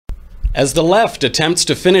As the left attempts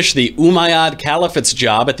to finish the Umayyad Caliphate's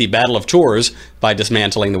job at the Battle of Tours by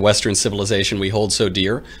dismantling the Western civilization we hold so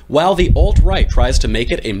dear, while the alt-right tries to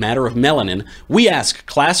make it a matter of melanin, we ask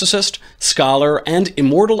classicist, scholar, and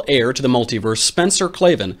immortal heir to the multiverse Spencer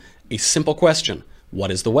Klavan a simple question.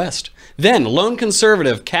 What is the West? Then, lone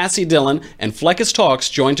conservative Cassie Dillon and Fleckus Talks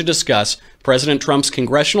join to discuss President Trump's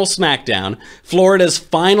congressional smackdown, Florida's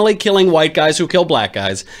finally killing white guys who kill black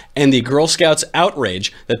guys, and the Girl Scouts'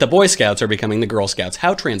 outrage that the Boy Scouts are becoming the Girl Scouts.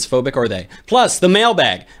 How transphobic are they? Plus, the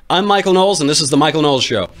mailbag. I'm Michael Knowles, and this is The Michael Knowles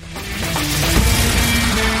Show.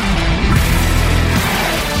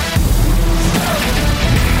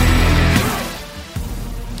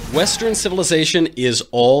 Western civilization is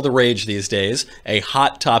all the rage these days, a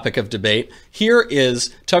hot topic of debate. Here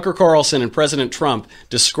is Tucker Carlson and President Trump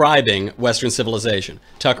describing Western civilization.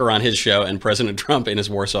 Tucker on his show and President Trump in his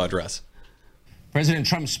Warsaw address. President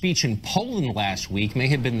Trump's speech in Poland last week may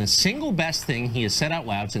have been the single best thing he has said out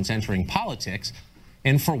loud since entering politics,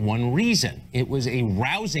 and for one reason. It was a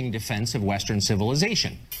rousing defense of Western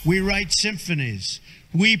civilization. We write symphonies.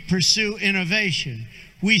 We pursue innovation.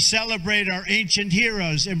 We celebrate our ancient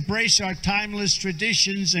heroes, embrace our timeless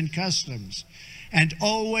traditions and customs, and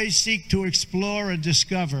always seek to explore and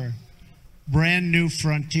discover brand new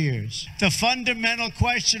frontiers. The fundamental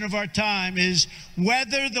question of our time is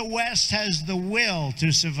whether the West has the will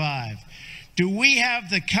to survive. Do we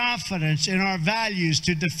have the confidence in our values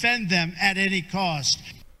to defend them at any cost?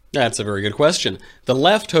 That's a very good question. The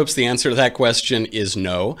left hopes the answer to that question is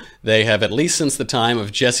no. They have, at least since the time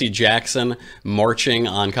of Jesse Jackson marching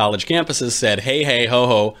on college campuses, said, hey, hey, ho,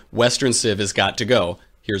 ho, Western Civ has got to go.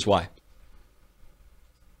 Here's why.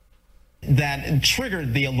 That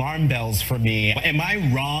triggered the alarm bells for me. Am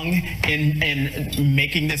I wrong in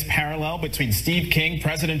making this parallel between Steve King,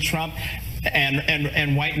 President Trump,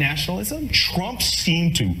 and white nationalism? Trump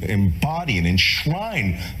seemed to embody and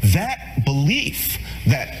enshrine that belief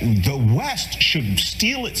that the West should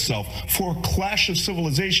steel itself for a clash of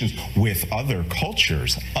civilizations with other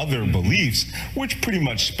cultures, other beliefs, which pretty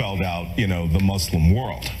much spelled out, the Muslim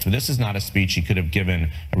world. This is not a speech he could have given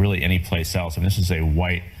really any place else. And this is a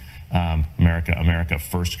white America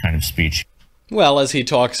first kind of speech. Well, as he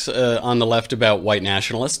talks on the left about white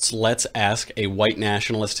nationalists, let's ask a white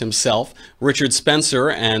nationalist himself. Richard Spencer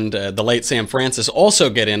and the late Sam Francis also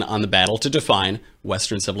get in on the battle to define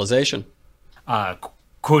Western civilization.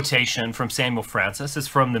 Quotation from Samuel Francis is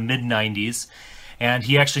from the mid-90s, and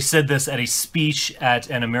he actually said this at a speech at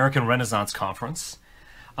an American Renaissance conference.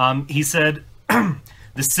 He said,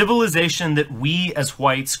 "The civilization that we as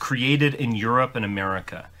whites created in Europe and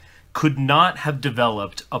America could not have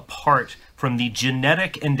developed apart from the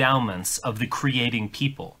genetic endowments of the creating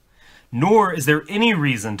people, nor is there any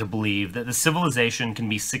reason to believe that the civilization can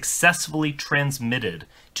be successfully transmitted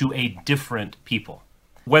to a different people."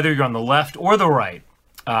 Whether you're on the left or the right,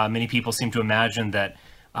 many people seem to imagine that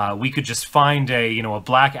we could just find a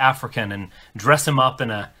black African and dress him up in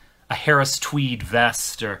a Harris tweed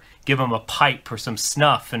vest, or give him a pipe or some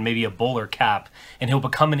snuff and maybe a bowler cap, and he'll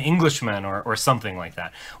become an Englishman or something like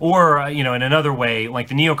that. Or, in another way, like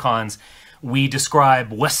the neocons, we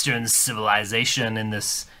describe Western civilization in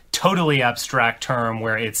this totally abstract term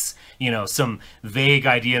where it's, some vague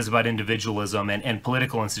ideas about individualism and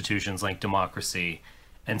political institutions like democracy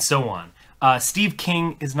and so on. Steve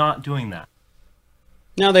King is not doing that.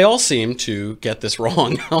 Now, they all seem to get this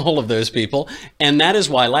wrong, all of those people, and that is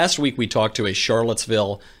why last week we talked to a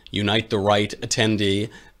Charlottesville Unite the Right attendee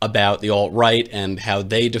about the alt-right and how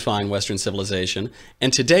they define Western civilization.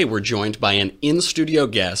 And today we're joined by an in-studio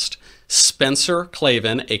guest, Spencer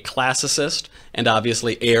Klavan, a classicist and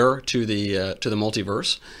obviously heir to the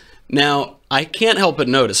multiverse. Now, I can't help but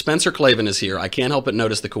notice, Spencer Klavan is here. I can't help but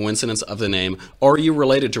notice the coincidence of the name. Are you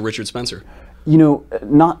related to Richard Spencer?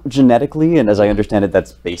 Not genetically, and as I understand it,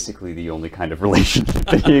 that's basically the only kind of relationship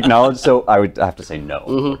that he acknowledged, so I would have to say no,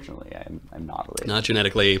 unfortunately. I'm not related. Not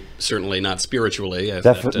genetically, certainly not spiritually, as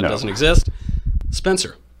Definitely that doesn't exist.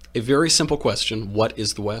 Spencer, a very simple question. What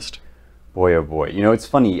is the West? Boy, oh boy. It's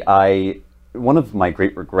funny. One of my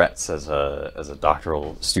great regrets as a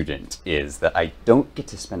doctoral student is that I don't get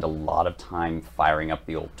to spend a lot of time firing up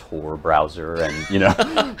the old Tor browser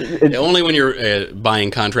and, Only when you're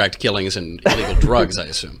buying contract killings and illegal drugs, I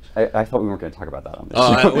assume. I thought we weren't going to talk about that on this.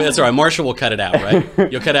 Oh, that's all right. Marshall will cut it out,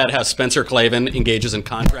 right? You'll cut out how Spencer Klavan engages in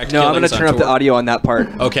contract killings. No, I'm going to turn up the audio on that part.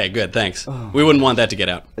 Okay, good. Thanks. We wouldn't want that to get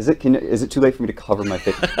out. Is it too late for me to cover my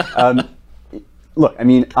face? Look,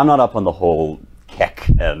 I'm not up on the whole Keck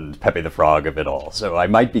and Pepe the Frog of it all, so I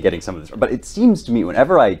might be getting some of this. But it seems to me,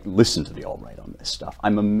 whenever I listen to the alt-right on this stuff,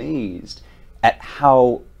 I'm amazed at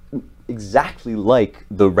how exactly like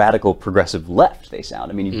the radical progressive left they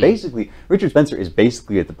sound. I mean, Richard Spencer is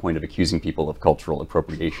basically at the point of accusing people of cultural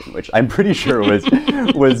appropriation, which I'm pretty sure was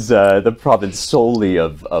the province solely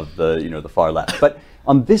of the far left. But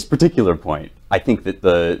on this particular point, I think that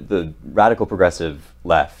the radical progressive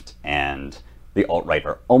left and the alt-right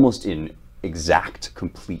are almost in exact,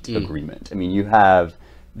 complete agreement. I mean, you have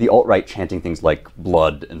the alt-right chanting things like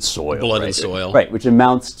blood and soil. Blood right? and soil. Right, which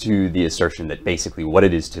amounts to the assertion that basically what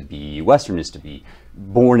it is to be Western is to be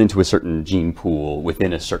born into a certain gene pool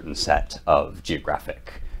within a certain set of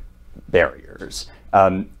geographic barriers.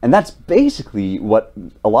 And that's basically what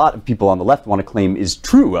a lot of people on the left want to claim is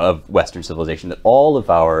true of Western civilization, that all of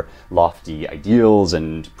our lofty ideals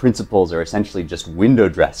and principles are essentially just window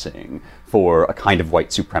dressing for a kind of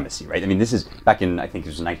white supremacy, right? I mean, this is back in, I think it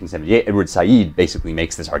was 1978, Edward Said basically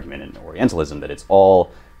makes this argument in Orientalism that it's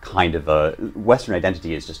all kind of a, Western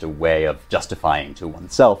identity is just a way of justifying to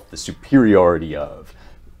oneself the superiority of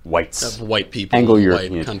whites. Of white people,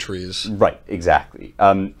 Anglo-European white countries. Right, exactly.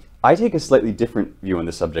 I take a slightly different view on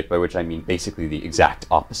the subject, by which I mean basically the exact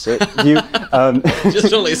opposite view.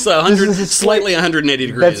 Just only slightly 180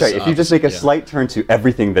 degrees. That's right. If you just make a slight turn to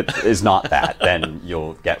everything that is not that, then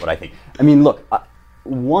you'll get what I think. I mean, look,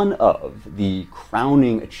 one of the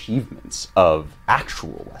crowning achievements of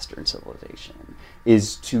actual Western civilization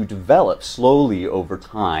is to develop slowly over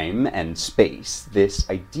time and space this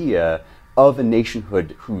idea of a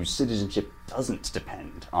nationhood whose citizenship doesn't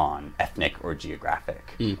depend on ethnic or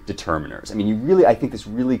geographic determiners. I mean, I think this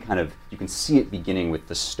really kind of, you can see it beginning with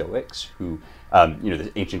the Stoics, who,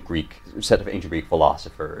 the set of ancient Greek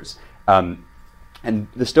philosophers. And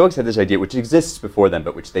the Stoics had this idea, which exists before them,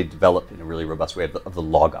 but which they developed in a really robust way, of the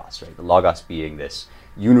logos, right? The logos being this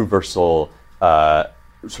universal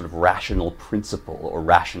sort of rational principle or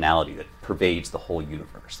rationality that pervades the whole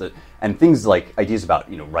universe. And things like ideas about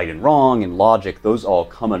right and wrong and logic, those all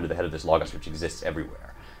come under the head of this logos, which exists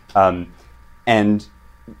everywhere. And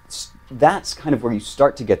that's kind of where you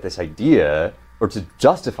start to get this idea, or to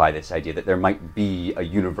justify this idea, that there might be a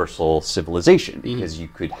universal civilization, because you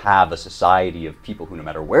could have a society of people who, no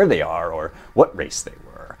matter where they are or what race they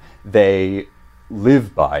were, they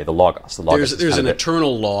live by the logos. The logos there's an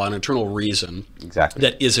eternal law, an eternal reason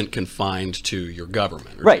that isn't confined to your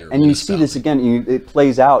government. Or right, your and you see this again. It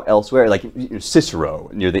plays out elsewhere. Like Cicero,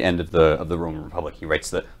 near the end of the Roman Republic, he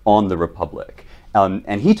writes on the Republic,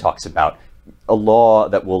 and he talks about a law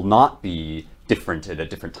that will not be different at a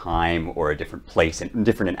different time or a different place, and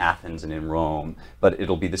different in Athens and in Rome, but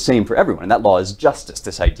it'll be the same for everyone. And that law is justice.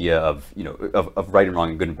 This idea of of right and wrong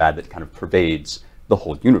and good and bad that kind of pervades the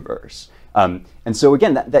whole universe. And so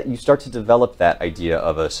again, that you start to develop that idea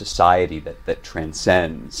of a society that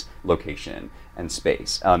transcends location and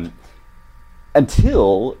space,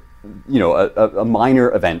 until a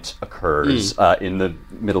minor event occurs in the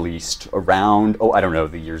Middle East around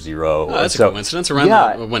the year zero. That's a coincidence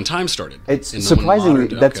around when time started. It's surprisingly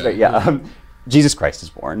right. Yeah. Jesus Christ is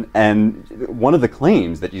born, and one of the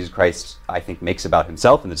claims that Jesus Christ, I think, makes about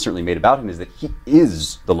himself, and that's certainly made about him, is that he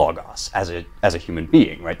is the Logos as a human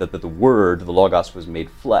being, right? That the Word, the Logos, was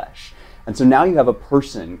made flesh. And so now you have a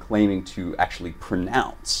person claiming to actually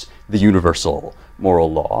pronounce the universal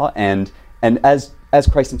moral law, and as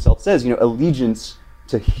Christ himself says, allegiance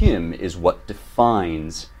to him is what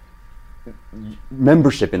defines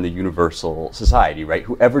membership in the universal society, right?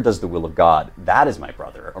 Whoever does the will of God, that is my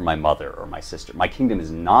brother or my mother or my sister. My kingdom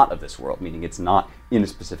is not of this world, meaning it's not in a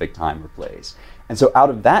specific time or place. And so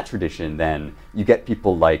out of that tradition, then, you get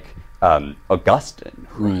people like Augustine,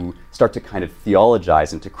 who start to kind of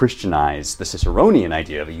theologize and to Christianize the Ciceronian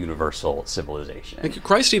idea of a universal civilization. And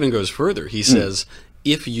Christ even goes further. He says,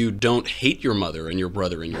 if you don't hate your mother and your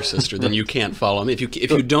brother and your sister, then you can't follow me. If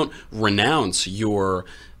you don't renounce your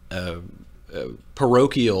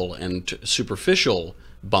parochial and superficial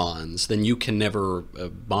bonds, then you can never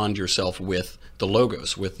bond yourself with the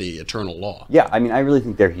Logos, with the eternal law. Yeah, I mean, I really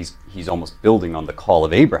think there he's almost building on the call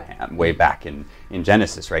of Abraham way back in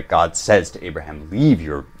Genesis, right? God says to Abraham, leave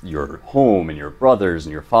your home and your brothers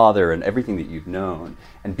and your father and everything that you've known,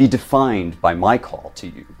 and be defined by my call to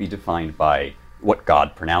you, be defined by what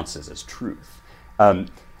God pronounces as truth.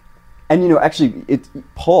 And actually,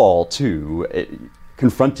 Paul too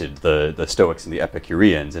confronted the Stoics and the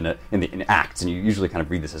Epicureans in Acts, and you usually kind of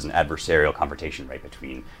read this as an adversarial confrontation, right,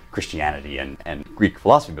 between Christianity and Greek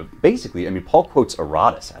philosophy. But basically, I mean, Paul quotes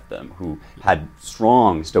Aratus at them, who had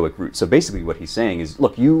strong Stoic roots. So basically, what he's saying is,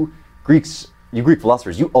 look, you Greek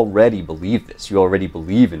philosophers, you already believe this. You already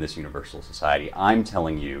believe in this universal society. I'm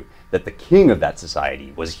telling you that the king of that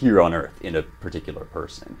society was here on earth in a particular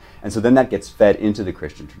person. And so then that gets fed into the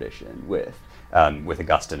Christian tradition with with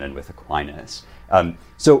Augustine and with Aquinas.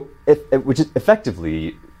 Which is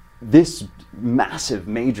effectively, this massive,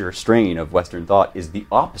 major strain of Western thought is the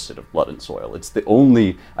opposite of blood and soil. It's the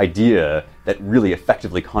only idea that really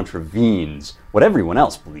effectively contravenes what everyone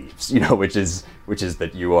else believes, which is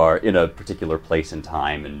that you are in a particular place and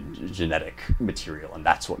time and genetic material, and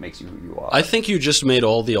that's what makes you who you are. I think you just made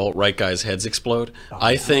all the alt-right guys' heads explode.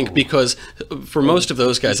 I think because for most of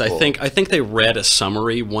those guys, I think they read a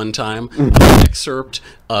summary one time, an excerpt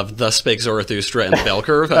of Thus Spake Zarathustra and the Bell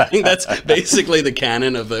Curve. I think that's basically the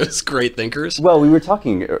canon of those great thinkers. Well, we were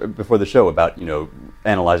talking before the show about,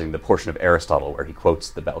 analyzing the portion of Aristotle where he quotes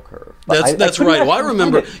the Bell Curve. That's right. Well, I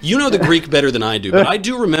remember, you know the Greek better than I do, but I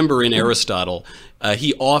do remember in Aristotle,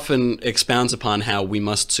 he often expounds upon how we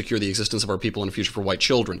must secure the existence of our people in a future for white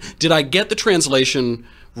children. Did I get the translation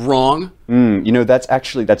wrong?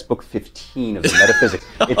 That's book 15 of the Metaphysics.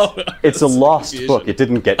 It's a lost book. It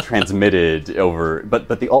didn't get transmitted over,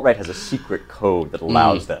 but the alt-right has a secret code that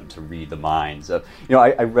allows them to read the minds of,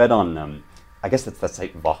 I read on, I guess that's that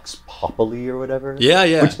site Vox Populi or whatever.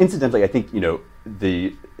 Yeah. Which incidentally, I think,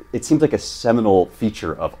 it seems like a seminal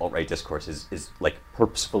feature of alt-right discourse is like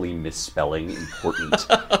purposefully misspelling important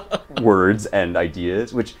words and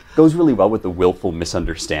ideas, which goes really well with the willful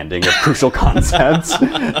misunderstanding of crucial concepts.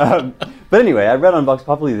 But anyway, I read on Vox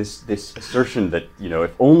Populi this assertion that,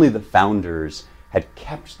 if only the founders had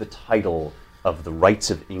kept the title of the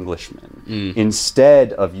Rights of Englishmen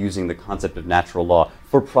instead of using the concept of natural law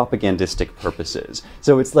for propagandistic purposes.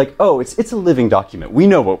 So it's like, it's a living document. We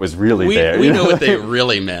know what was really there. We know what they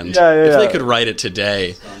really meant. If they could write it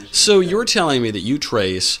today. So you're telling me that you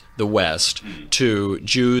trace the West to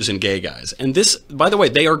Jews and gay guys. And this, by the way,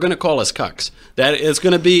 they are going to call us cucks. That is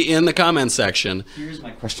going to be in the comments section. Here's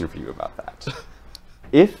my question for you about that.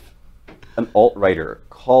 If an alt-writer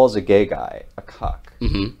calls a gay guy a cuck,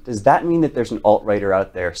 does that mean that there's an alt-writer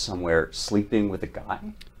out there somewhere sleeping with a guy?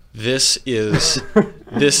 This is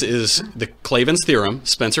the Klavan's theorem,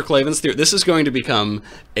 Spencer Klavan's theorem. This is going to become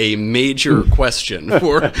a major question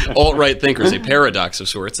for alt-right thinkers, a paradox of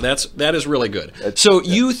sorts. That is really good. So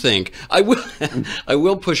you think I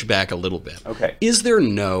will push back a little bit. Okay. Is there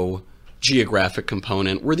no geographic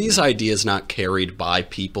component? Were these ideas not carried by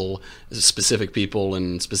people, specific people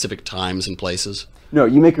in specific times and places? No,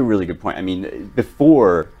 you make a really good point. I mean,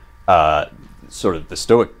 before sort of the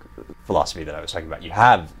Stoic philosophy that I was talking about, you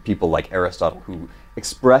have people like Aristotle who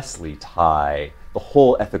expressly tie the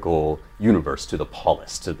whole ethical universe to the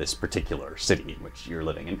polis, to this particular city in which you're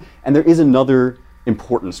living in. And there is another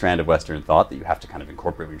important strand of Western thought that you have to kind of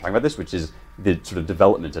incorporate when you're talking about this, which is the sort of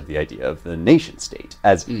development of the idea of the nation state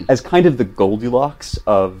as kind of the Goldilocks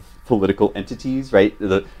of political entities, right?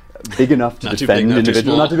 The big enough to defend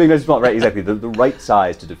individual, not too big, not too small, right? Exactly, the right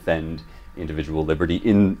size to defend individual liberty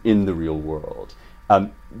in the real world.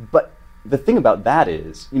 But the thing about that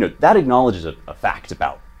is, that acknowledges a fact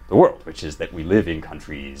about the world, which is that we live in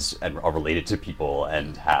countries and are related to people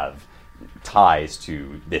and have ties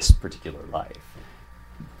to this particular life.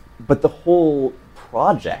 But the whole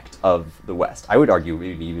project of the West, I would argue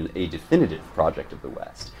maybe even a definitive project of the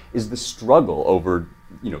West, is the struggle over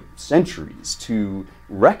centuries to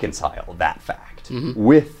reconcile that fact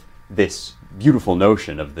with this beautiful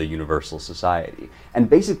notion of the universal society. And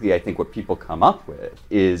basically, I think what people come up with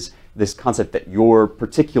is this concept that your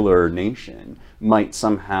particular nation might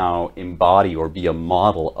somehow embody or be a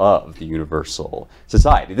model of the universal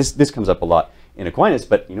society. This comes up a lot in Aquinas,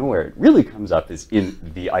 but where it really comes up is in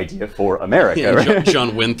the idea for America. Yeah, right?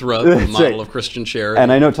 John Winthrop, the model of Christian charity. And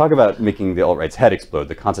I know, talk about making the alt-right's head explode.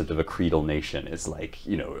 The concept of a creedal nation is like,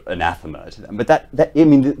 anathema to them. But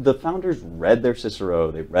the founders read their Cicero,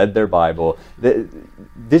 they read their Bible.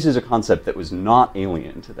 This is a concept that was not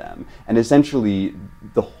alien to them. And essentially,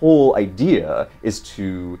 the whole idea is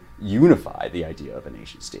to unify the idea of a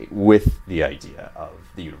nation state with the idea of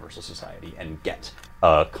the universal society and get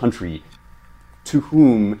a country to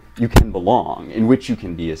whom you can belong, in which you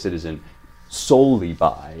can be a citizen solely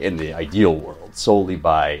by, in the ideal world, solely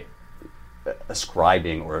by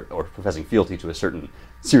ascribing or professing fealty to a certain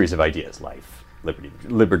series of ideas, life,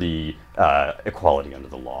 liberty, equality under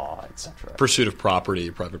the law, etc. Pursuit of property,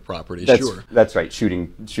 private property, sure. That's right,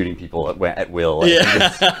 shooting people at will.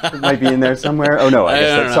 Yeah. It might be in there somewhere. Oh no, I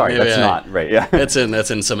guess that's not right. Yeah, that's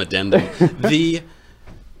in some addendum.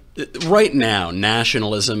 Right now,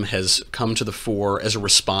 nationalism has come to the fore as a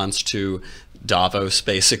response to Davos,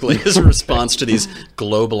 basically, as a response to these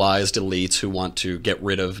globalized elites who want to get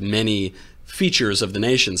rid of many features of the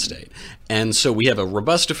nation state. And so we have a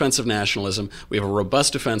robust defense of nationalism, we have a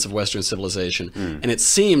robust defense of Western civilization, and it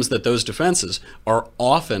seems that those defenses are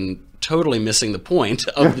often totally missing the point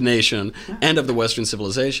of the nation and of the Western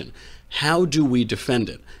civilization. How do we defend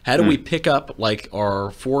it? How do we pick up, like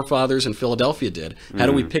our forefathers in Philadelphia did, how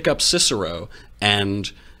do we pick up Cicero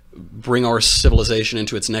and bring our civilization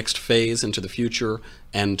into its next phase, into the future,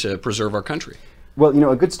 and to preserve our country?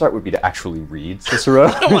 Well, a good start would be to actually read Cicero.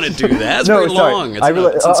 I don't want to do that. It's very long. It's I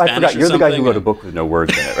forgot. You're the guy who wrote a book with no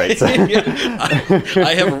words in it, right? So.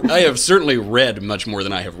 I have certainly read much more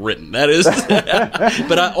than I have written. That is,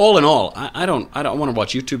 but all in all, I don't want to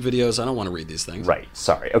watch YouTube videos. I don't want to read these things. Right.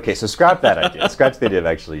 Sorry. Okay. So scrap that idea. Scratch the idea of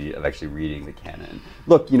actually reading the canon.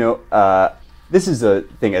 Look, this is a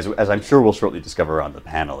thing, as I'm sure we'll shortly discover on the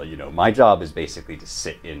panel, my job is basically to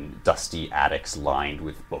sit in dusty attics lined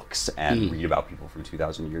with books and read about people from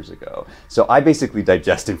 2,000 years ago. So I basically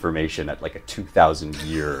digest information at like a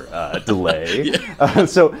 2,000-year delay. Yeah.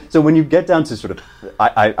 So when you get down to sort of,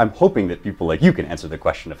 I'm hoping that people like you can answer the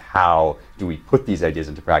question of how do we put these ideas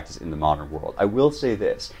into practice in the modern world. I will say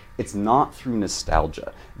this. It's not through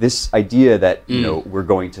nostalgia. This idea that, we're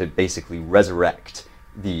going to basically resurrect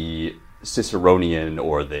the Ciceronian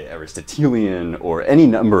or the Aristotelian or any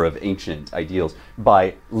number of ancient ideals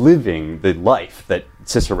by living the life that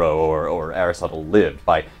Cicero or Aristotle lived,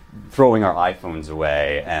 by throwing our iPhones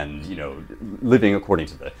away and living according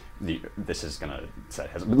to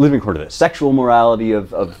living according to the sexual morality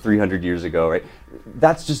of 300 years ago, right?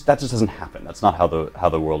 That just doesn't happen. That's not how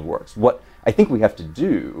the world works. What I think we have to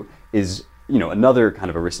do is another kind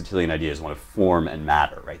of Aristotelian idea is one of form and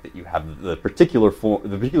matter, right? That you have the particular form,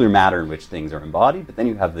 the particular matter in which things are embodied, but then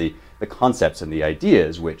you have the concepts and the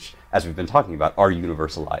ideas which, as we've been talking about, are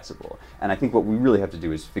universalizable. And I think what we really have to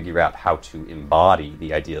do is figure out how to embody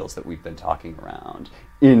the ideals that we've been talking around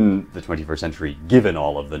in the 21st century, given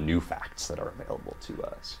all of the new facts that are available to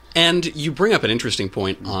us. And you bring up an interesting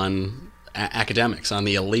point on academics, on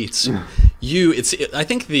the elites. I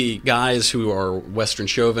think the guys who are Western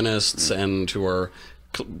chauvinists and who are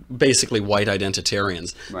basically white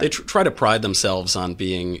identitarians, they try to pride themselves on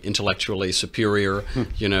being intellectually superior.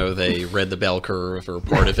 They read the bell curve or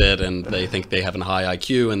part of it, and they think they have a high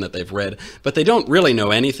IQ and that they've read, but they don't really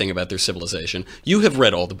know anything about their civilization. You have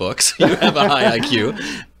read all the books. You have a high IQ.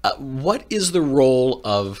 What is the role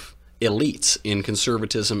of elites in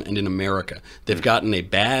conservatism and in America? They've gotten a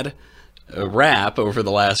bad rap over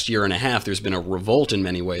the last year and a half. There's been a revolt in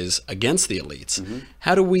many ways against the elites.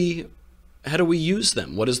 How do we use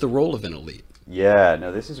them? What is the role of an elite? Yeah,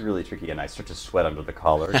 no, this is really tricky, and I start to sweat under the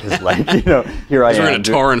collar because, here I am. We're going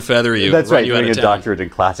to tar and feather you. That's right. You doing a doctorate in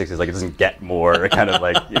classics is it doesn't get more kind of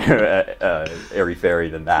airy-fairy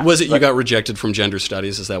than that. Was it you got rejected from gender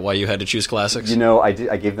studies? Is that why you had to choose classics? I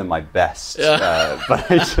gave them my best, but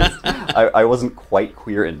I wasn't quite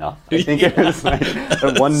queer enough. I think it was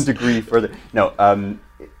one degree further. No,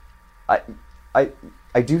 I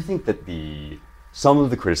do think that some of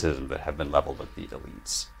the criticisms that have been leveled at the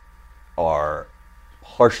elites are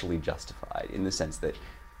partially justified in the sense that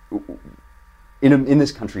in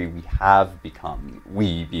this country we have become,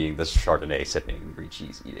 we being the Chardonnay sipping, brie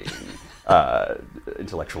cheese eating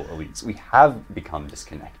intellectual elites, we have become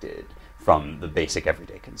disconnected from the basic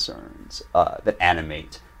everyday concerns that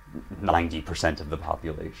animate 90% of the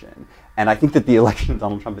population. And I think that the election of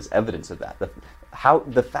Donald Trump is evidence of that.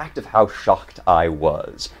 The fact of how shocked I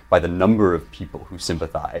was by the number of people who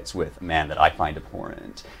sympathize with a man that I find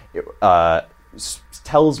abhorrent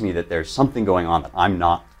tells me that there's something going on that I'm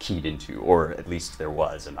not keyed into, or at least there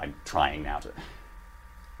was, and I'm trying now to.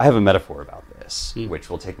 I have a metaphor about this, which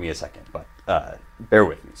will take me a second, but bear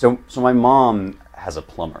with me. So my mom has a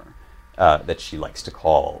plumber that she likes to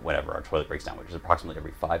call whenever our toilet breaks down, which is approximately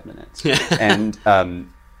every 5 minutes. And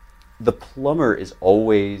the plumber is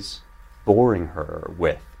always boring her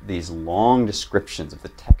with these long descriptions of the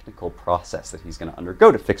technical process that he's going to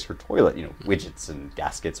undergo to fix her toilet, widgets and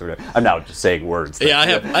gaskets or whatever. I'm now just saying words. I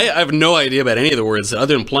have no idea about any of the words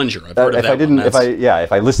other than plunger. I've heard of that.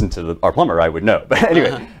 If I listened to our plumber, I would know. But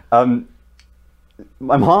anyway,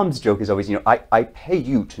 my mom's joke is always, I pay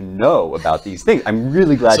you to know about these things. I'm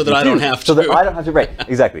really glad so that I don't have to. So that I don't have to. Right,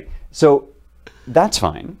 exactly. So that's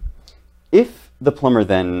fine. If the plumber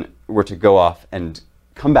then were to go off and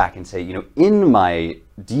come back and say, in my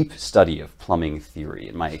deep study of plumbing theory,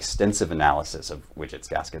 in my extensive analysis of widgets,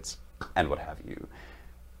 gaskets, and what have you,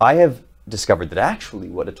 I have discovered that actually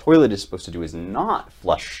what a toilet is supposed to do is not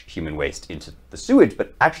flush human waste into the sewage,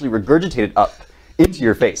 but actually regurgitate it up into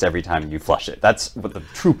your face every time you flush it. That's what the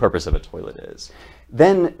true purpose of a toilet is.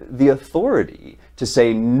 Then the authority to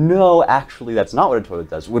say, no, actually that's not what a toilet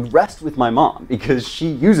does, would rest with my mom, because she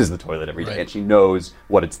uses the toilet every day and she knows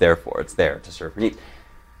what it's there for. It's there to serve her needs.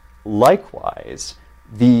 Likewise,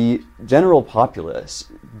 the general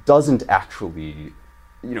populace doesn't actually,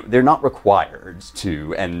 they're not required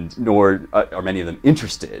to, and nor are many of them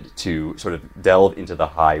interested to sort of delve into the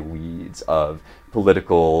high weeds of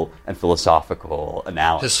political and philosophical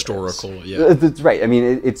analysis. Historical, yeah. That's right. I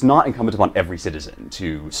mean, it's not incumbent upon every citizen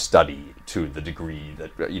to study to the degree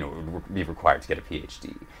that, would be required to get a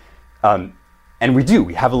PhD. And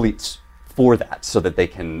we have elites for that, so that they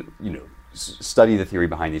can, study the theory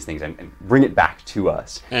behind these things and bring it back to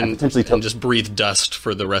us, and potentially just breathe dust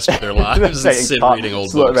for the rest of their lives and sit reading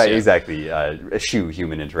old books. Right, exactly. Eschew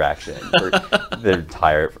human interaction for their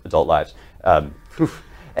entire adult lives.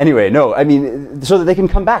 Anyway, no, I mean, so that they can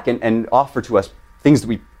come back and offer to us things that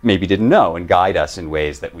we maybe didn't know and guide us in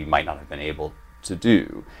ways that we might not have been able to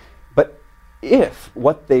do. But if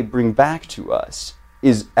what they bring back to us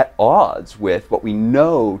is at odds with what we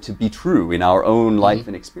know to be true in our own life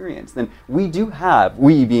and experience, then we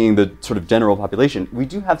being the sort of general population, we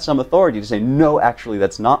do have some authority to say, no, actually,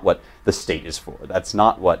 that's not what the state is for. That's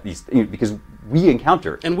not what because we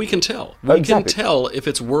encounter. And we can tell. We can tell if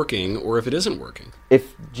it's working or if it isn't working.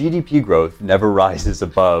 If GDP growth never rises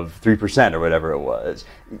above 3% or whatever it was,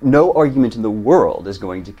 no argument in the world is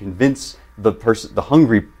going to convince the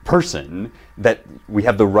hungry person that we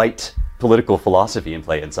have the right political philosophy in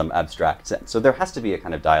play in some abstract sense. So there has to be a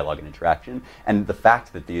kind of dialogue and interaction, and the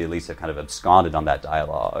fact that the elites have kind of absconded on that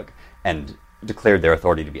dialogue and declared their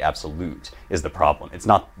authority to be absolute is the problem. It's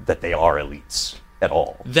not that they are elites at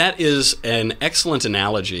all. That is an excellent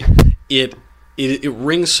analogy. It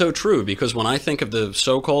rings so true, because when I think of the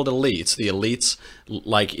so-called elites, the elites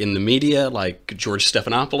like in the media, like George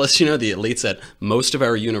Stephanopoulos, the elites at most of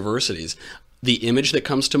our universities, the image that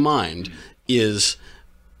comes to mind is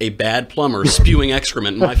a bad plumber spewing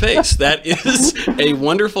excrement in my face. That is a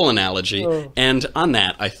wonderful analogy. And on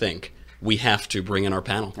that, I think we have to bring in our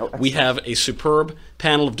panel. We have a superb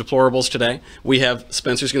panel of deplorables today. We have,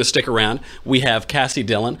 Spencer's going to stick around. We have Cassie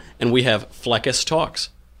Dillon, and we have Fleccas Talks.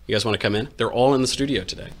 You guys want to come in? They're all in the studio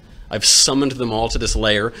today. I've summoned them all to this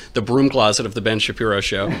lair, the broom closet of the Ben Shapiro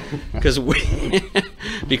Show, because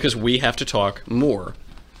we have to talk more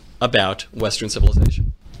about Western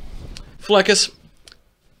civilization. Fleccas,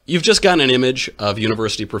 you've just gotten an image of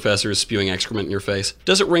university professors spewing excrement in your face.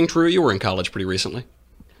 Does it ring true? You were in college pretty recently.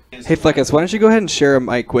 Hey, Fleccas, why don't you go ahead and share a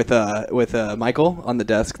mic with Michael on the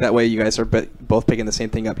desk? That way you guys are both picking the same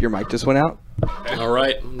thing up. Your mic just went out. All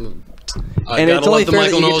right. And it's only fair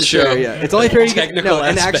that you get to share. Yeah, it's only fair you get. No,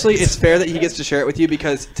 and actually, it's fair that he gets to share it with you,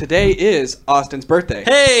 because today is Austin's birthday.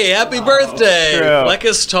 Hey, happy birthday!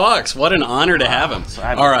 Fleccas Talks. What an honor to have him.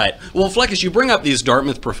 All right. Well, Fleccas, you bring up these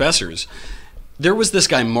Dartmouth professors. There was this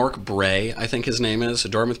guy, Mark Bray, I think his name is, a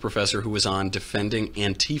Dartmouth professor who was on defending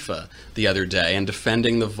Antifa the other day and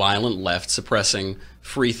defending the violent left suppressing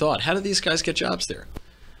free thought. How did these guys get jobs there?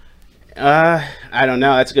 I don't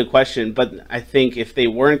know. That's a good question. But I think if they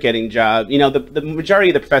weren't getting jobs, the majority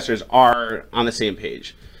of the professors are on the same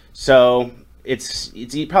page. So it's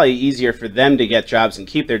probably easier for them to get jobs and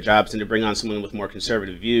keep their jobs than to bring on someone with more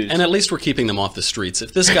conservative views. And at least we're keeping them off the streets.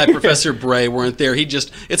 If this guy, Professor Bray, weren't there,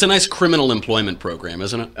 it's a nice criminal employment program,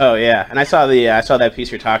 isn't it? Oh, yeah. And I saw that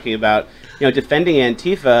piece you're talking about, defending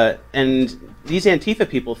Antifa, and these Antifa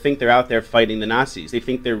people think they're out there fighting the Nazis. They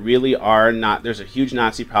think there really are not. There's a huge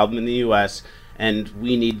Nazi problem in the U.S., and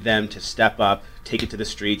we need them to step up, take it to the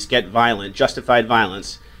streets, get violent, justified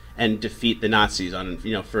violence, and defeat the Nazis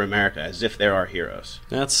for America, as if they're our heroes.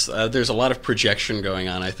 There's a lot of projection going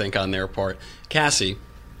on, I think, on their part. Cassie,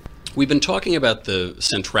 we've been talking about the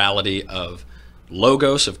centrality of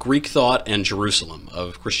Logos, of Greek thought, and Jerusalem,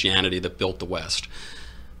 of Christianity that built the West.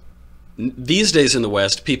 These days in the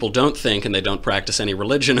West, people don't think and they don't practice any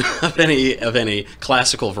religion of any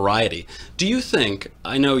classical variety. Do you think,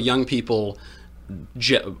 I know young people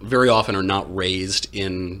very often are not raised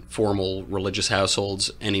in formal religious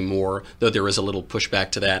households anymore, though there is a little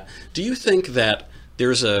pushback to that. Do you think that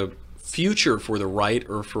there's a future for the right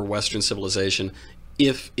or for Western civilization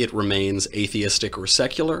if it remains atheistic or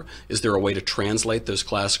secular? Is there a way to translate those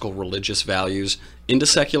classical religious values into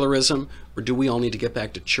secularism, or do we all need to get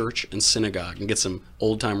back to church and synagogue and get some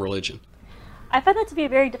old-time religion? I find that to be a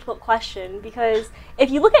very difficult question, because if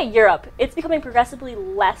you look at Europe, it's becoming progressively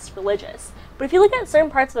less religious. But if you look at certain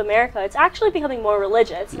parts of America, it's actually becoming more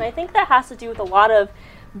religious. And I think that has to do with a lot of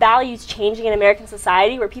values changing in American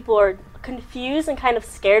society, where people are confused and kind of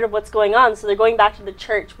scared of what's going on. So they're going back to the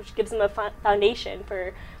church, which gives them a foundation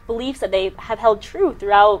for beliefs that they have held true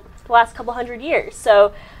throughout the last couple hundred years.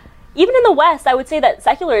 So even in the West, I would say that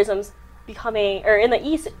secularism's becoming, or in the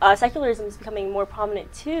East, secularism is becoming more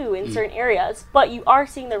prominent too in certain areas, but you are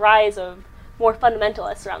seeing the rise of more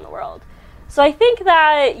fundamentalists around the world. So I think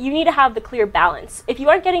that you need to have the clear balance. If you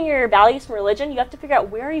aren't getting your values from religion, you have to figure out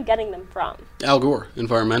where are you getting them from. Al Gore,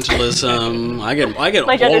 environmentalism. I get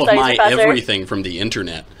all of my everything from the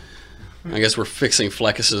internet. I guess we're fixing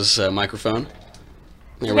Fleckus's microphone.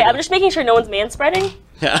 Okay, I'm just making sure no one's manspreading.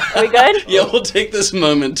 Are we good? Yeah, we'll take this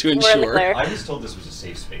moment to ensure. I was told this was a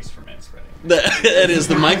safe space for manspreading. That is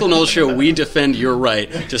the Michael Knowles Show. We defend your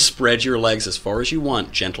right to spread your legs as far as you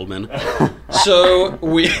want, gentlemen. So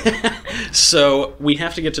we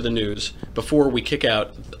have to get to the news before we kick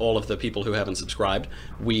out all of the people who haven't subscribed.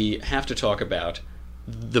 We have to talk about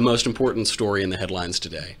the most important story in the headlines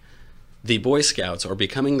today. The Boy Scouts are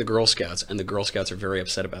becoming the Girl Scouts, and the Girl Scouts are very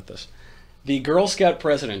upset about this. The Girl Scout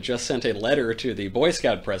president just sent a letter to the Boy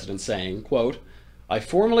Scout president saying, quote, "I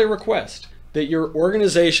formally request that your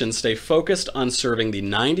organization stay focused on serving the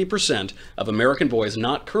 90% of American boys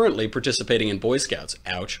not currently participating in Boy Scouts."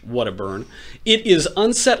 Ouch, what a burn. "It is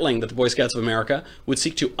unsettling that the Boy Scouts of America would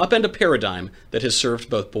seek to upend a paradigm that has served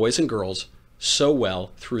both boys and girls so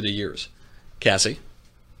well through the years." Cassie,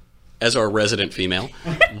 as our resident female,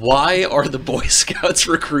 why are the Boy Scouts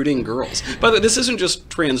recruiting girls? By the way, this isn't just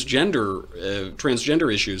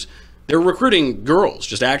transgender issues. They're recruiting girls,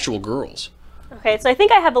 just actual girls. Okay, so I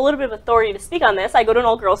think I have a little bit of authority to speak on this. I go to an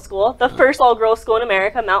all-girls school, the first all-girls school in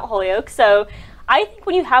America, Mount Holyoke. So I think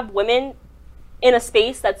when you have women in a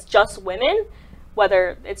space that's just women,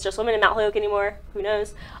 whether it's just women in Mount Holyoke anymore, who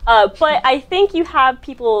knows? But I think you have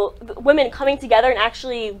women coming together and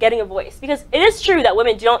actually getting a voice. Because it is true that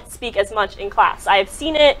women don't speak as much in class. I have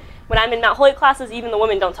seen it when I'm in Mount Holyoke classes, even the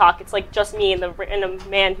women don't talk. It's like just me and a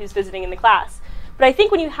man who's visiting in the class. But I think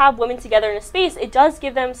when you have women together in a space, it does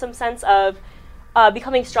give them some sense of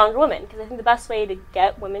becoming stronger women. Because I think the best way to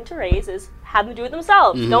get women to raise is have them do it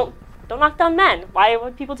themselves. Mm-hmm. Don't knock down men. Why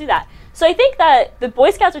would people do that? So I think that the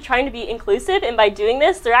Boy Scouts are trying to be inclusive, and by doing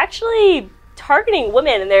this, they're actually targeting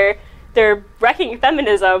women, and they're wrecking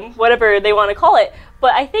feminism, whatever they want to call it.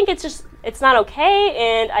 But I think it's not okay,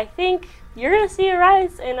 and I think you're going to see a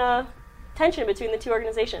rise in tension between the two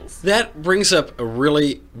organizations. That brings up a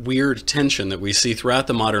really weird tension that we see throughout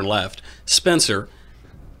the modern left. Spencer,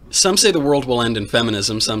 some say the world will end in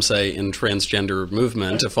feminism, some say in transgender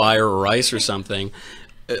movement, a fire or ice or something.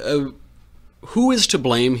 Who is to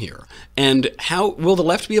blame here? And how will the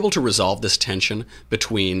left be able to resolve this tension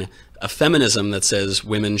between a feminism that says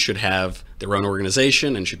women should have their own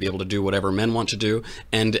organization and should be able to do whatever men want to do,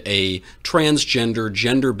 and a transgender,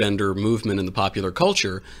 gender bender movement in the popular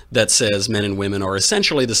culture that says men and women are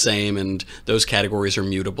essentially the same and those categories are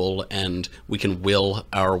mutable and we can will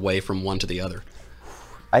our way from one to the other?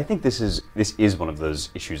 I think this is one of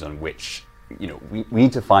those issues on which we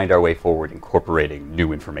need to find our way forward incorporating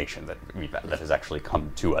new information that has actually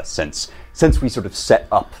come to us since we sort of set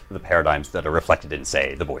up the paradigms that are reflected in,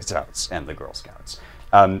 say, the Boy Scouts and the Girl Scouts.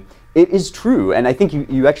 It is true, and I think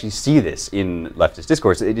you actually see this in leftist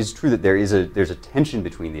discourse. It is true that there's a tension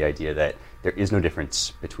between the idea that there is no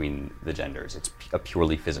difference between the genders. It's a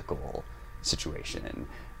purely physical situation.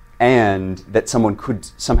 And that someone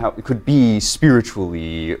could be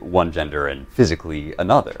spiritually one gender and physically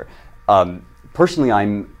another. Personally,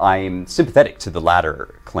 I'm sympathetic to the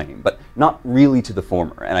latter claim, but not really to the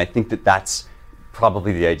former. And I think that that's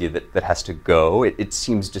probably the idea that has to go. It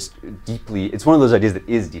seems just it's one of those ideas that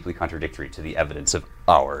is deeply contradictory to the evidence of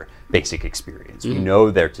our basic experience. Mm-hmm. We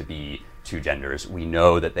know there to be two genders. We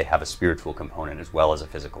know that they have a spiritual component as well as a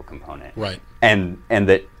physical component. Right. And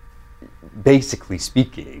that, basically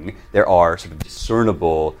speaking, there are sort of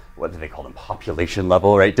discernible, what do they call them, population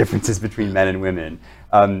level, right, differences between men and women.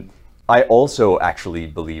 I also actually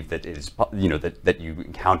believe that it is, that you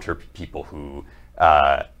encounter people who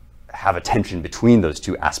have a tension between those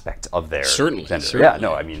two aspects of their gender. Certainly. Yeah,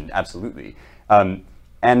 no, I mean, absolutely.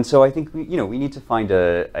 And so I think we need to find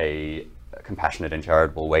a compassionate and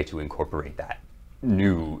charitable way to incorporate that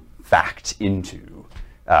new fact into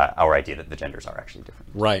our idea that the genders are actually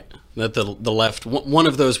different. Right. That the left, one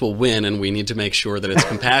of those will win, and we need to make sure that it's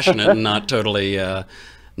compassionate and not totally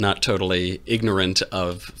ignorant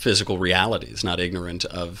of physical realities, not ignorant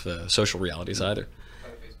of social realities either.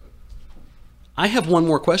 I have one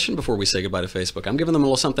more question before we say goodbye to Facebook. I'm giving them a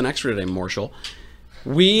little something extra today, Marshall.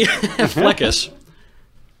 We have Fleckus.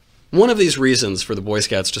 One of these reasons for the Boy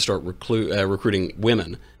Scouts to start recruiting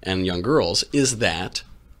women and young girls is that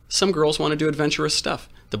some girls want to do adventurous stuff.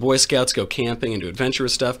 The Boy Scouts go camping and do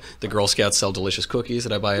adventurous stuff. The Girl Scouts sell delicious cookies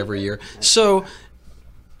that I buy every year. So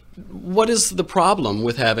what is the problem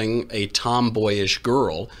with having a tomboyish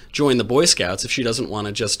girl join the Boy Scouts if she doesn't want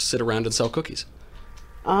to just sit around and sell cookies?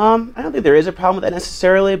 I don't think there is a problem with that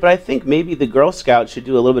necessarily, but I think maybe the Girl Scouts should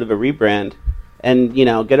do a little bit of a rebrand and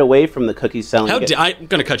get away from the cookies selling. I'm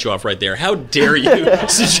going to cut you off right there. How dare you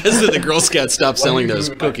suggest that the Girl Scouts stop selling those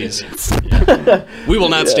cookies? We will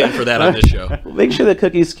not stand for that on this show. Make sure the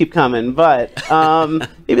cookies keep coming, but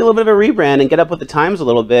maybe a little bit of a rebrand and get up with the times a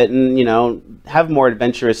little bit, and have more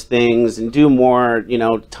adventurous things and do more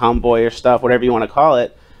tomboyish stuff, whatever you want to call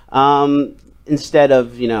it. Instead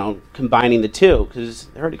of, combining the two, because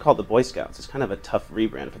they're already called the Boy Scouts. It's kind of a tough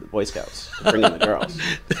rebrand for the Boy Scouts to bring in the girls.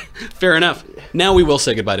 Fair enough. Now we will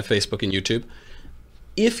say goodbye to Facebook and YouTube.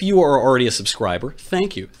 If you are already a subscriber,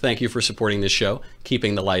 thank you. Thank you for supporting this show,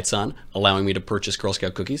 keeping the lights on, allowing me to purchase Girl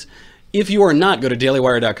Scout cookies. If you are not, go to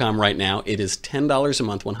dailywire.com right now. It is $10 a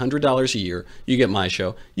month, $100 a year. You get my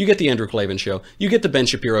show. You get the Andrew Klavan show. You get the Ben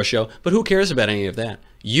Shapiro show. But who cares about any of that?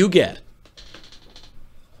 You get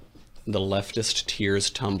the Leftist Tears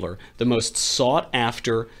Tumbler, the most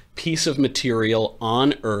sought-after piece of material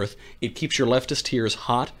on Earth. It keeps your leftist tears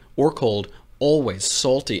hot or cold, always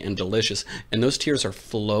salty and delicious, and those tears are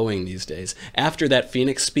flowing these days. After that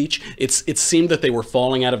Phoenix speech, it seemed that they were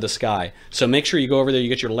falling out of the sky. So make sure you go over there, you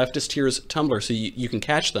get your Leftist Tears Tumbler so you can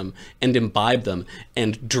catch them and imbibe them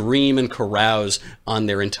and dream and carouse on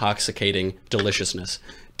their intoxicating deliciousness.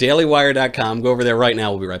 DailyWire.com, go over there right now,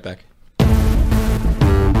 we'll be right back.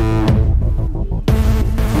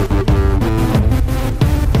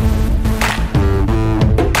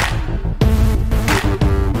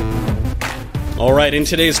 All right, in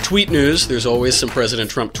today's tweet news, there's always some President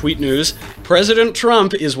Trump tweet news. President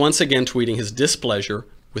Trump is once again tweeting his displeasure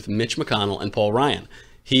with Mitch McConnell and Paul Ryan.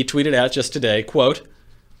 He tweeted out just today, quote,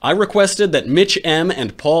 "I requested that Mitch M.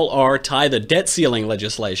 and Paul R. tie the debt ceiling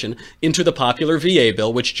legislation into the popular VA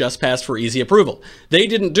bill, which just passed for easy approval. They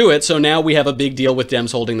didn't do it, so now we have a big deal with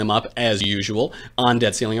Dems holding them up, as usual, on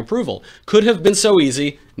debt ceiling approval. Could have been so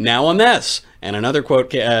easy, now a mess." And another quote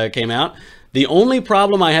came out. "The only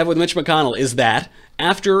problem I have with Mitch McConnell is that,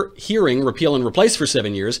 after hearing repeal and replace for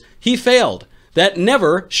 7 years, he failed. That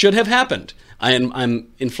never should have happened." I'm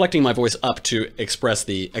inflecting my voice up to express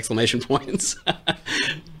the exclamation points.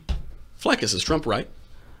 Fleckus, is Trump right?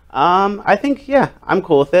 I think, yeah, I'm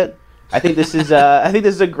cool with it. I think this is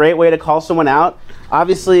a great way to call someone out.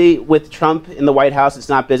 Obviously, with Trump in the White House, it's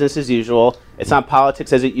not business as usual. It's not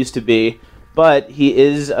politics as it used to be. But he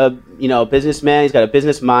is a businessman. He's got a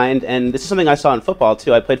business mind, and this is something I saw in football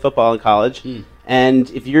too. I played football in college,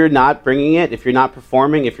 and if you're not bringing it, if you're not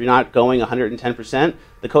performing, if you're not going 110%,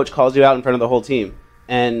 the coach calls you out in front of the whole team.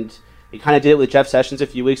 And he kind of did it with Jeff Sessions a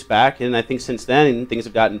few weeks back, and I think since then things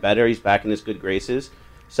have gotten better. He's back in his good graces.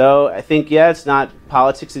 So I think, yeah, it's not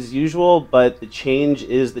politics as usual, but the change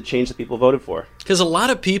is the change that people voted for. Because a lot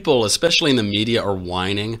of people, especially in the media, are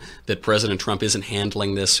whining that President Trump isn't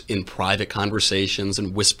handling this in private conversations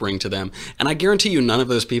and whispering to them. And I guarantee you none of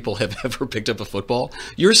those people have ever picked up a football.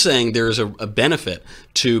 You're saying there's a benefit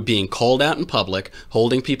to being called out in public,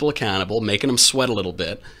 holding people accountable, making them sweat a little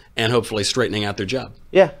bit, and hopefully straightening out their job.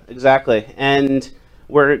 Yeah, exactly. And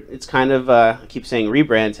it's kind of, I keep saying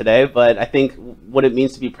rebrand today, but I think what it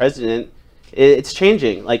means to be president, it's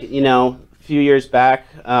changing. Like, a few years back,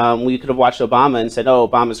 we could have watched Obama and said, oh,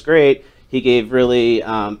 Obama's great. He gave really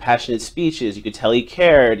passionate speeches. You could tell he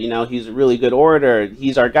cared. He's a really good orator.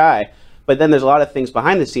 He's our guy. But then there's a lot of things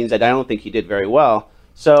behind the scenes that I don't think he did very well.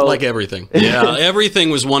 So, like everything. Yeah, everything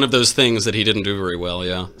was one of those things that he didn't do very well,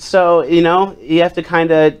 yeah. So, you have to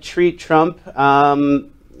kind of treat Trump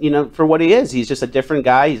for what he is. He's just a different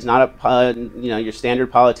guy. He's not your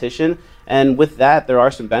standard politician. And with that, there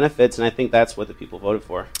are some benefits, and I think that's what the people voted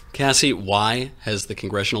for. Cassie, why has the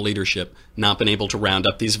congressional leadership not been able to round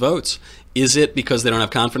up these votes? Is it because they don't have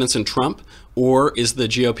confidence in Trump, or is the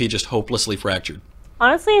GOP just hopelessly fractured?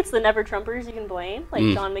 Honestly, it's the Never-Trumpers you can blame, like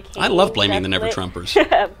John McCain. I love blaming the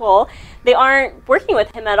Never-Trumpers. Well, they aren't working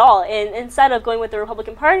with him at all. And instead of going with the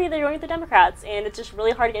Republican Party, they're going with the Democrats. And it's just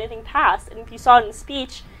really hard to get anything passed. And if you saw it in the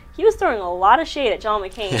speech, he was throwing a lot of shade at John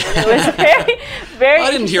McCain. And it was very, very I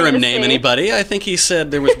didn't hear him name anybody. I think he said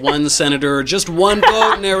there was one senator, just one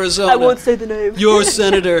vote in Arizona. I won't say the name. Your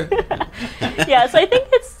senator. Yeah, so I think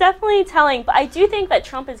it's definitely telling. But I do think that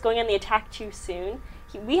Trump is going on the attack too soon.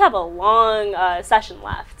 We have a long session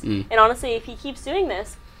left. And honestly, if he keeps doing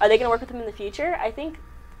this, are they going to work with him in the future? I think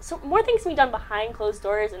more things can be done behind closed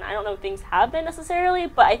doors, and I don't know if things have been necessarily,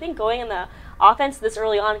 but I think going in the offense this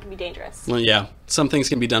early on can be dangerous. Well, yeah. Some things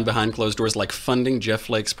can be done behind closed doors, like funding Jeff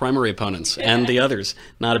Flake's primary opponents and the others.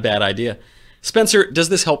 Not a bad idea. Spencer, does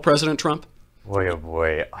this help President Trump? Boy, oh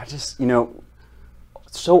boy. I just,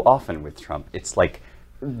 so often with Trump, it's like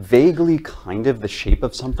vaguely kind of the shape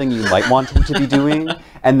of something you might want him to be doing,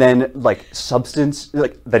 and then like substance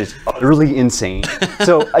like that is utterly insane.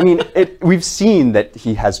 So I mean, we've seen that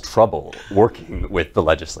he has trouble working with the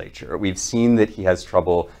legislature. We've seen that he has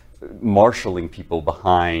trouble marshaling people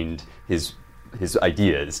behind his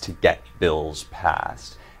ideas to get bills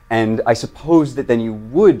passed. And I suppose that then you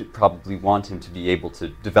would probably want him to be able to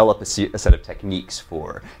develop a set of techniques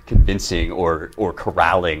for convincing or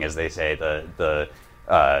corralling, as they say, the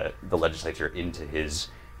legislature into his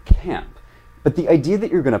camp. But the idea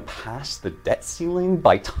that you're going to pass the debt ceiling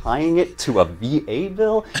by tying it to a VA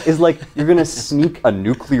bill is like you're going to sneak a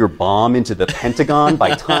nuclear bomb into the Pentagon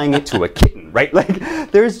by tying it to a kitten, right?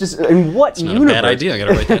 Like, there's just, in what universe? Not a bad idea. I got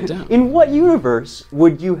to write that down. In what universe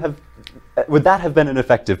would that have been an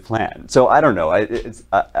effective plan? So I don't know.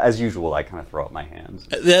 As usual, I kind of throw up my hands.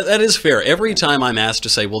 That is fair. Every time I'm asked to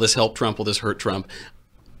say, will this help Trump, will this hurt Trump,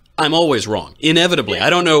 I'm always wrong, inevitably.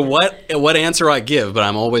 I don't know what answer I give, but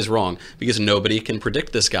I'm always wrong because nobody can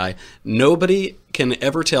predict this guy. Nobody can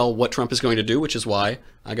ever tell what Trump is going to do, which is why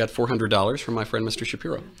I got $400 from my friend Mr.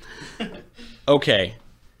 Shapiro. Okay.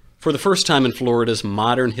 For the first time in Florida's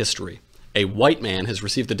modern history, a white man has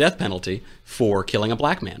received the death penalty for killing a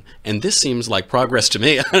black man. And this seems like progress to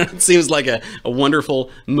me. It seems like a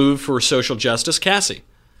wonderful move for social justice. Cassie,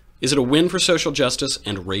 is it a win for social justice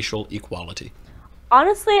and racial equality?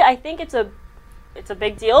 Honestly, I think it's a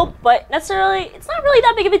big deal, but necessarily it's not really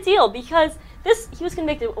that big of a deal because he was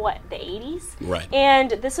convicted the 80s, right?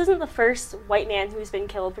 And this isn't the first white man who's been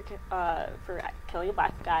killed for killing a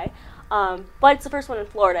black guy, but it's the first one in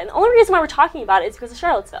Florida. And the only reason why we're talking about it is because of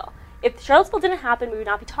Charlottesville. If Charlottesville didn't happen, we would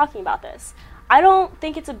not be talking about this. I don't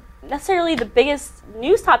think it's necessarily the biggest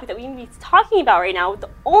news topic that we need to be talking about right now. The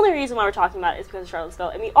only reason why we're talking about it is because of Charlottesville,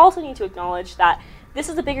 and we also need to acknowledge that this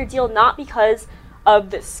is a bigger deal not because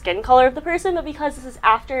of the skin color of the person, but because this is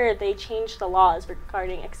after they changed the laws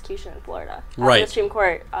regarding execution in Florida. Right. The Supreme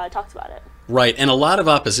Court talks about it. Right, and a lot of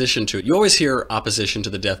opposition to it. You always hear opposition to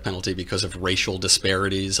the death penalty because of racial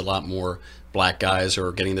disparities. A lot more black guys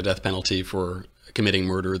are getting the death penalty for committing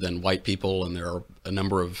murder than white people, and there are a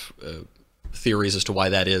number of theories as to why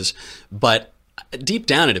that is. But deep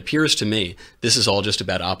down, it appears to me this is all just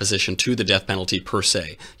about opposition to the death penalty per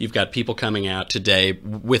se. You've got people coming out today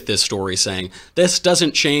with this story saying, this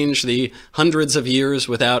doesn't change the hundreds of years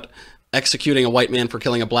without executing a white man for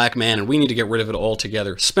killing a black man, and we need to get rid of it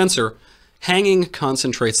altogether. Spencer, hanging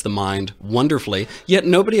concentrates the mind wonderfully, yet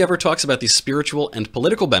nobody ever talks about the spiritual and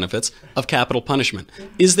political benefits of capital punishment.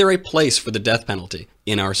 Is there a place for the death penalty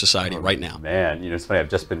in our society right now? Man, it's funny. I've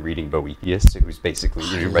just been reading Boethius, who's basically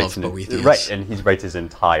Boethius. Right, and he writes his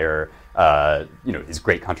entire his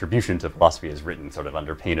great contribution to philosophy is written sort of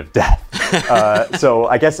under pain of death. So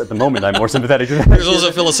I guess at the moment I'm more sympathetic to that. There's also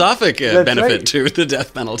a philosophic benefit to the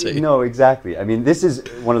death penalty. No, exactly. I mean, this is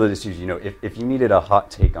one of those issues, if you needed a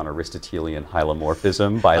hot take on Aristotelian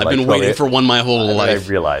hylomorphism by I've been waiting for one my whole life. I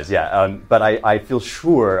realize, yeah. But I feel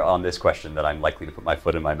sure on this question that I'm likely to put my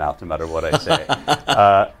foot in my mouth no matter what I say.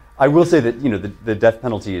 I will say that, the death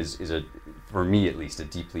penalty is for me at least, a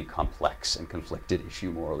deeply complex and conflicted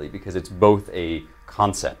issue morally, because it's both a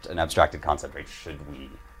concept, an abstracted concept, right? Should we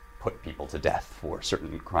put people to death for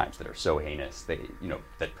certain crimes that are so heinous,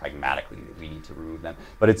 that pragmatically we need to remove them?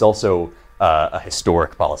 But it's also a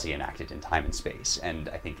historic policy enacted in time and space, and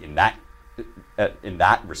I think in that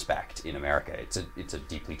respect, in America, it's a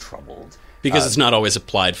deeply troubled. Because it's not always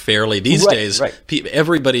applied fairly. These days,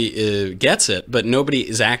 everybody gets it, but nobody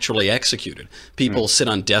is actually executed. People sit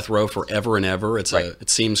on death row forever and ever. It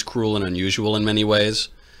seems cruel and unusual in many ways.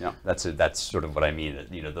 Yeah, that's sort of what I mean.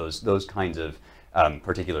 That, those kinds of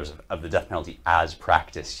particulars of the death penalty as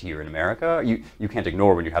practiced here in America, you can't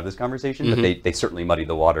ignore when you have this conversation. Mm-hmm. But they certainly muddy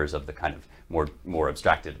the waters of the kind of more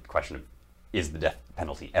abstracted question of, is the death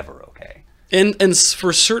penalty ever okay? And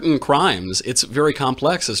for certain crimes, it's very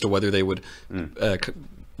complex as to whether they would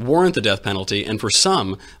warrant the death penalty. And for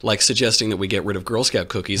some, like suggesting that we get rid of Girl Scout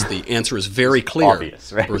cookies, the answer is very clear.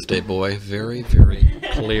 Obvious, right? Birthday boy, very, very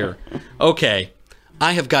clear. Okay,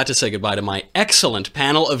 I have got to say goodbye to my excellent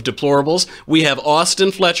panel of deplorables. We have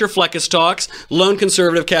Austin Fletcher, Fleckus Talks, lone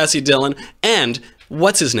conservative Cassie Dillon, and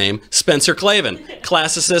what's his name, Spencer Klavan,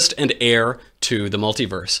 classicist and heir to the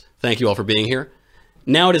multiverse. Thank you all for being here.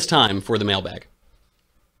 Now it is time for the mailbag.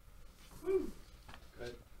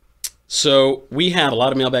 So we have a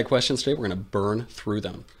lot of mailbag questions today. We're going to burn through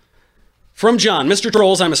them. From John, Mr.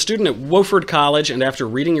 Trolls, I'm a student at Wofford College, and after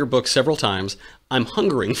reading your book several times, I'm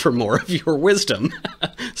hungering for more of your wisdom.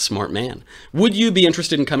 Smart man. Would you be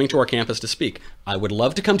interested in coming to our campus to speak? I would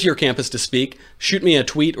love to come to your campus to speak. Shoot me a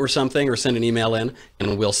tweet or something, or send an email in,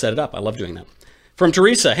 and we'll set it up. I love doing that. From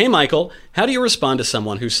Teresa, hey Michael, how do you respond to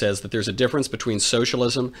someone who says that there's a difference between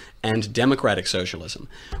socialism and democratic socialism?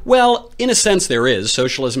 Well, in a sense there is.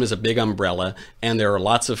 Socialism is a big umbrella, and there are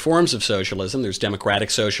lots of forms of socialism. There's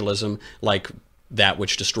democratic socialism, like that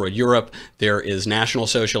which destroyed Europe. There is national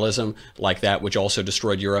socialism, like that which also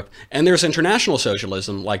destroyed Europe. And there's international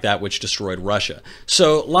socialism, like that which destroyed Russia.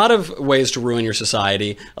 So a lot of ways to ruin your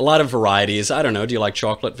society, a lot of varieties. I don't know, do you like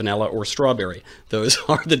chocolate, vanilla, or strawberry? Those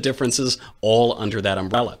are the differences all under that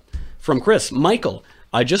umbrella. From Chris, Michael,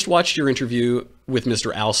 I just watched your interview with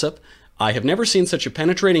Mr. Alsop. I have never seen such a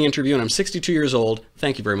penetrating interview, and I'm 62 years old.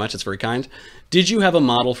 Thank you very much, it's very kind. Did you have a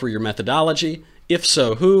model for your methodology? If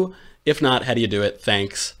so, who? If not, how do you do it?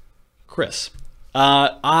 Thanks, Chris.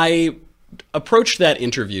 I approached that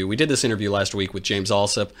interview. We did this interview last week with James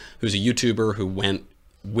Alsop, who's a YouTuber who went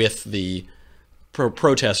with the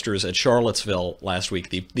protesters at Charlottesville last week,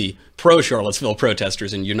 the pro-Charlottesville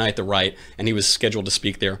protesters in Unite the Right, and he was scheduled to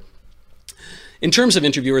speak there. In terms of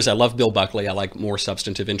interviewers, I love Bill Buckley. I like more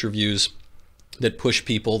substantive interviews that push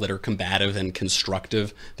people, that are combative and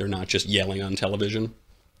constructive. They're not just yelling on television.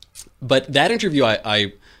 But that interview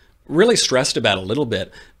I really stressed about a little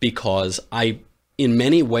bit because I, in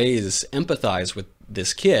many ways, empathize with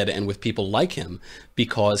this kid and with people like him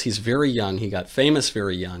because he's very young. He got famous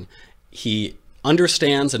very young. He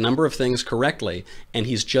understands a number of things correctly, and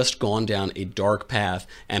he's just gone down a dark path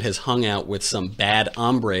and has hung out with some bad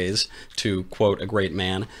hombres, to quote a great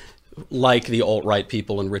man, like the alt-right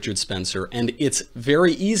people and Richard Spencer. And it's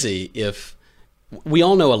very easy if we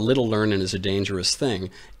all know a little learning is a dangerous thing,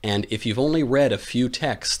 and if you've only read a few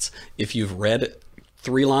texts, if you've read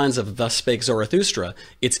 3 lines of Thus Spake Zarathustra,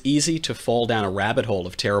 it's easy to fall down a rabbit hole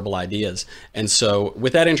of terrible ideas. And so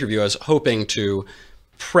with that interview, I was hoping to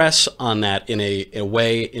press on that in a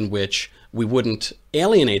way in which we wouldn't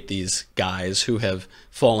alienate these guys who have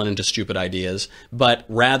fallen into stupid ideas, but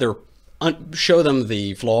rather show them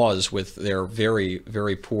the flaws with their very,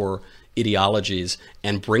 very poor ideologies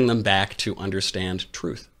and bring them back to understand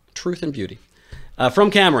truth and beauty.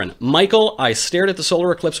 From Cameron, Michael, I stared at the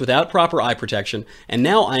solar eclipse without proper eye protection, and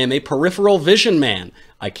now I am a peripheral vision man.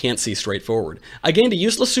 I can't see straight forward. I gained a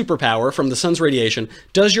useless superpower from the sun's radiation.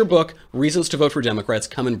 Does your book, Reasons to Vote for Democrats,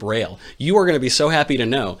 come in Braille? You are going to be so happy to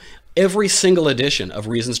know every single edition of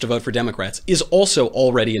Reasons to Vote for Democrats is also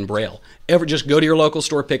already in Braille. Just go to your local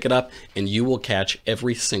store, pick it up, and you will catch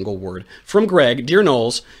every single word. From Greg, Dear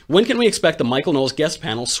Knowles, when can we expect the Michael Knowles guest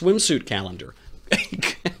panel swimsuit calendar?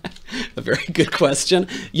 A very good question.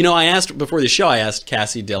 You know, I asked before the show, I asked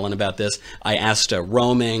Cassie Dillon about this. I asked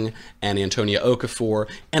Roaming and Antonia Okafor,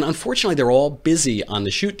 and unfortunately they're all busy on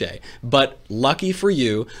the shoot day. But lucky for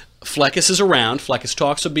you, Fleccas is around. Fleccas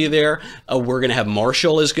Talks will be there. We're going to have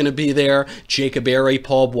Marshall is going to be there. Jacob Airy,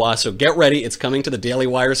 Paul Bois. So get ready. It's coming to the Daily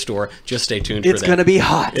Wire store. Just stay tuned for that. It's going to be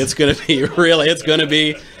hot. It's going to be really, it's going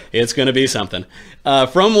to be something.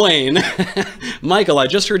 From Wayne, Michael, I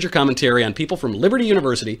just heard your commentary on people from Liberty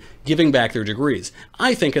University giving back their degrees.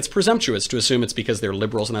 I think it's presumptuous to assume it's because they're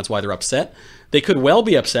liberals and that's why they're upset. They could well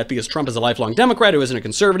be upset because Trump is a lifelong Democrat who isn't a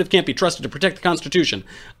conservative, can't be trusted to protect the Constitution.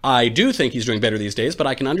 I do think he's doing better these days, but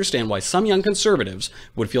I can understand why some young conservatives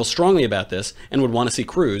would feel strongly about this and would want to see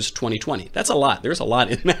Cruz 2020. That's a lot. There's a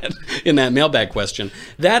lot in that mailbag question.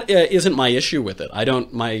 That isn't my issue with it.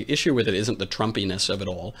 My issue with it isn't the Trumpiness of it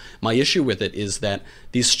all. My issue with it is that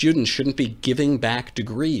these students shouldn't be giving back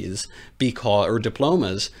degrees or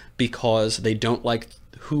diplomas because they don't like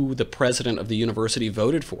who the president of the university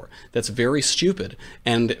voted for. That's very stupid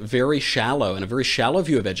and very shallow, and a very shallow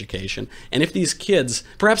view of education. And if these kids,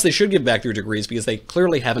 perhaps they should give back their degrees because they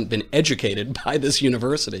clearly haven't been educated by this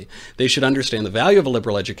university. They should understand the value of a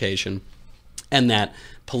liberal education, and that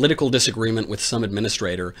political disagreement with some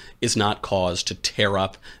administrator is not cause to tear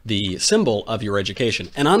up the symbol of your education.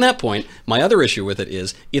 And on that point, my other issue with it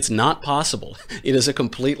is it's not possible. It is a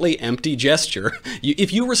completely empty gesture.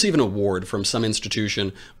 If you receive an award from some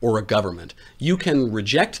institution or a government, you can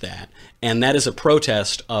reject that, and that is a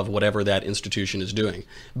protest of whatever that institution is doing.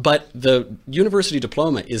 But the university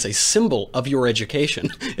diploma is a symbol of your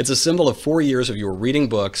education. It's a symbol of 4 years of your reading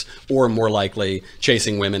books, or more likely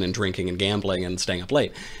chasing women and drinking and gambling and staying up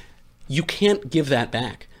late. You can't give that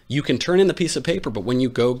back. You can turn in the piece of paper, but when you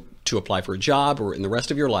go to apply for a job or in the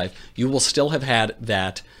rest of your life, you will still have had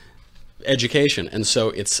that education. And so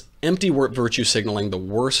it's empty virtue signaling, the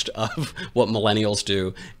worst of what millennials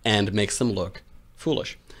do, and makes them look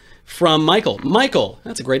foolish. From Michael. Michael,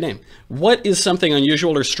 that's a great name. What is something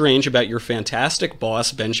unusual or strange about your fantastic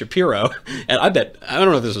boss, Ben Shapiro? And I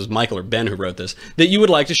don't know if this was Michael or Ben who wrote this, that you would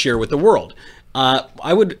like to share with the world.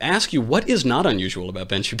 I would ask you, what is not unusual about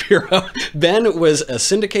Ben Shapiro? Ben was a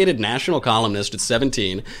syndicated national columnist at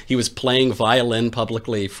 17. He was playing violin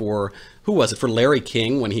publicly for, who was it, for Larry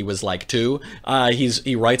King when he was like 2.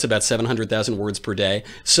 He writes about 700,000 words per day.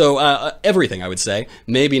 So everything, I would say.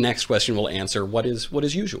 Maybe next question will answer what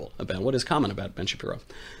is usual about, what is common about Ben Shapiro.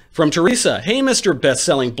 From Teresa, hey, Mr.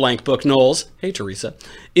 Best-Selling Blank Book Knowles. Hey, Teresa.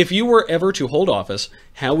 If you were ever to hold office,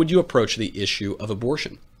 how would you approach the issue of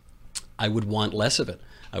abortion? I would want less of it.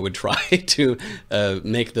 I would try to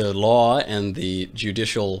make the law and the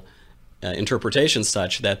judicial interpretation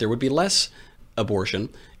such that there would be less abortion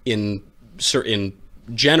in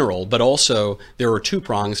general, but also there are 2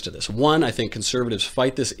 prongs to this. One, I think conservatives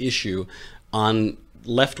fight this issue on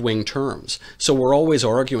left-wing terms. So we're always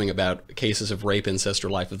arguing about cases of rape, incest, or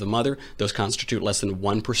life of the mother. Those constitute less than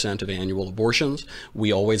 1% of annual abortions.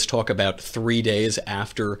 We always talk about 3 days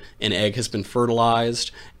after an egg has been fertilized,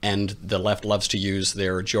 and the left loves to use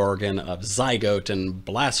their jargon of zygote and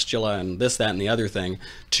blastula and this, that, and the other thing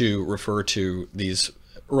to refer to these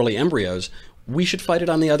early embryos. We should fight it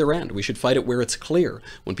on the other end. We should fight it where it's clear.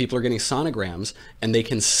 When people are getting sonograms and they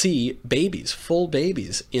can see babies, full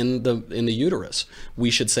babies in the uterus,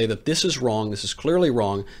 we should say that this is wrong, this is clearly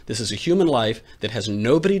wrong, this is a human life that has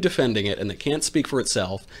nobody defending it and that can't speak for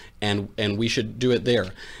itself, and we should do it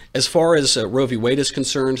there. As far as Roe v. Wade is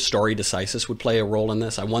concerned, stare decisis would play a role in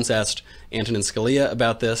this. I once asked Antonin Scalia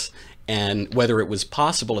about this, and whether it was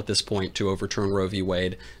possible at this point to overturn Roe v.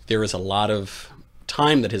 Wade. There is a lot of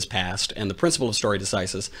time that has passed, and the principle of stare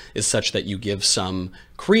decisis is such that you give some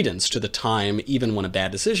credence to the time even when a bad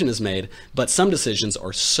decision is made, but some decisions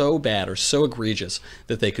are so bad or so egregious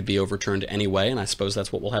that they could be overturned anyway, and I suppose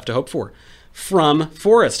that's what we'll have to hope for. From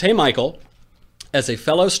Forrest, hey Michael. As a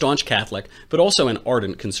fellow staunch Catholic, but also an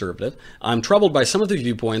ardent conservative, I'm troubled by some of the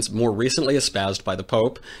viewpoints more recently espoused by the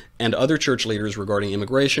Pope and other church leaders regarding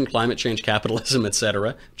immigration, climate change, capitalism,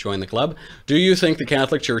 etc. Join the club. Do you think the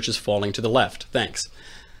Catholic Church is falling to the left? Thanks.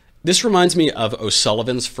 This reminds me of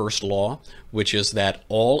O'Sullivan's first law, which is that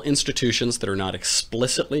all institutions that are not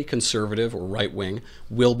explicitly conservative or right-wing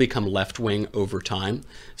will become left-wing over time.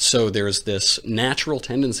 So there's this natural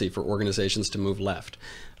tendency for organizations to move left.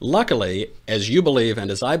 Luckily, as you believe and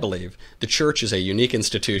as I believe, the church is a unique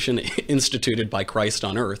institution instituted by Christ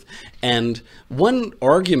on earth. And one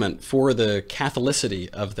argument for the Catholicity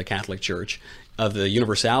of the Catholic Church, of the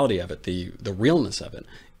universality of it, the realness of it,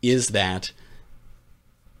 is that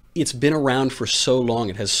it's been around for so long,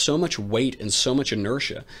 it has so much weight and so much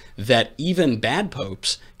inertia that even bad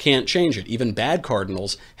popes can't change it. Even bad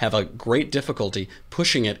cardinals have a great difficulty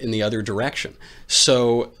pushing it in the other direction.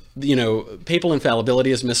 So, you know, papal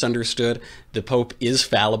infallibility is misunderstood. The Pope is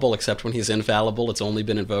fallible, except when he's infallible. It's only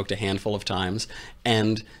been invoked a handful of times.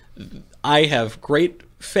 And I have great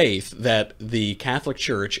faith that the Catholic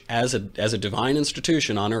Church, as a divine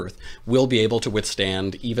institution on earth, will be able to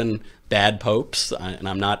withstand even bad popes. And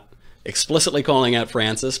I'm not explicitly calling out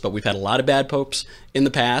Francis, but we've had a lot of bad popes in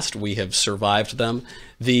the past. We have survived them.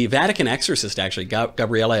 The Vatican exorcist, actually,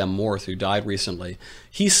 Gabriele Amorth, who died recently,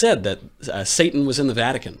 he said that Satan was in the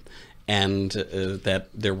Vatican and that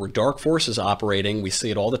there were dark forces operating. We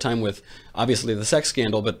see it all the time with, obviously, the sex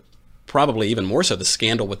scandal, but probably even more so the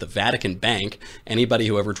scandal with the Vatican Bank. Anybody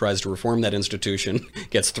who ever tries to reform that institution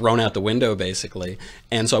gets thrown out the window, basically.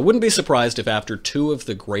 And so I wouldn't be surprised if after 2 of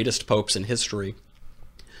the greatest popes in history,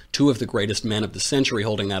 2 of the greatest men of the century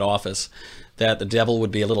holding that office, that the devil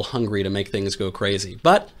would be a little hungry to make things go crazy.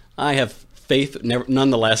 But I have faith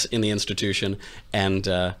nonetheless in the institution,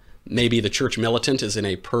 and maybe the church militant is in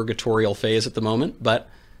a purgatorial phase at the moment, but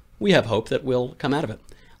we have hope that we'll come out of it.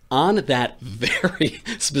 On that very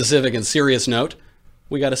specific and serious note,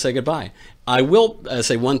 we got to say goodbye. I will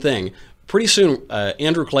say one thing. Pretty soon,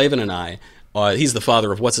 Andrew Klavan and I, he's the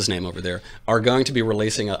father of what's-his-name over there, are going to be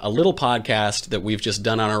releasing a little podcast that we've just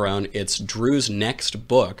done on our own. It's Drew's next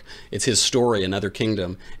book. It's his story, Another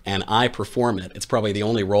Kingdom, and I perform it. It's probably the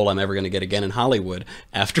only role I'm ever going to get again in Hollywood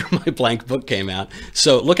after my blank book came out.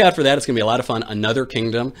 So look out for that. It's going to be a lot of fun. Another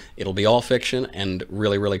Kingdom. It'll be all fiction and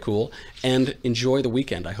really, really cool. And enjoy the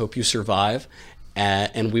weekend. I hope you survive,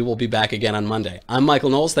 and we will be back again on Monday. I'm Michael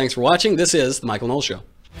Knowles. Thanks for watching. This is The Michael Knowles Show.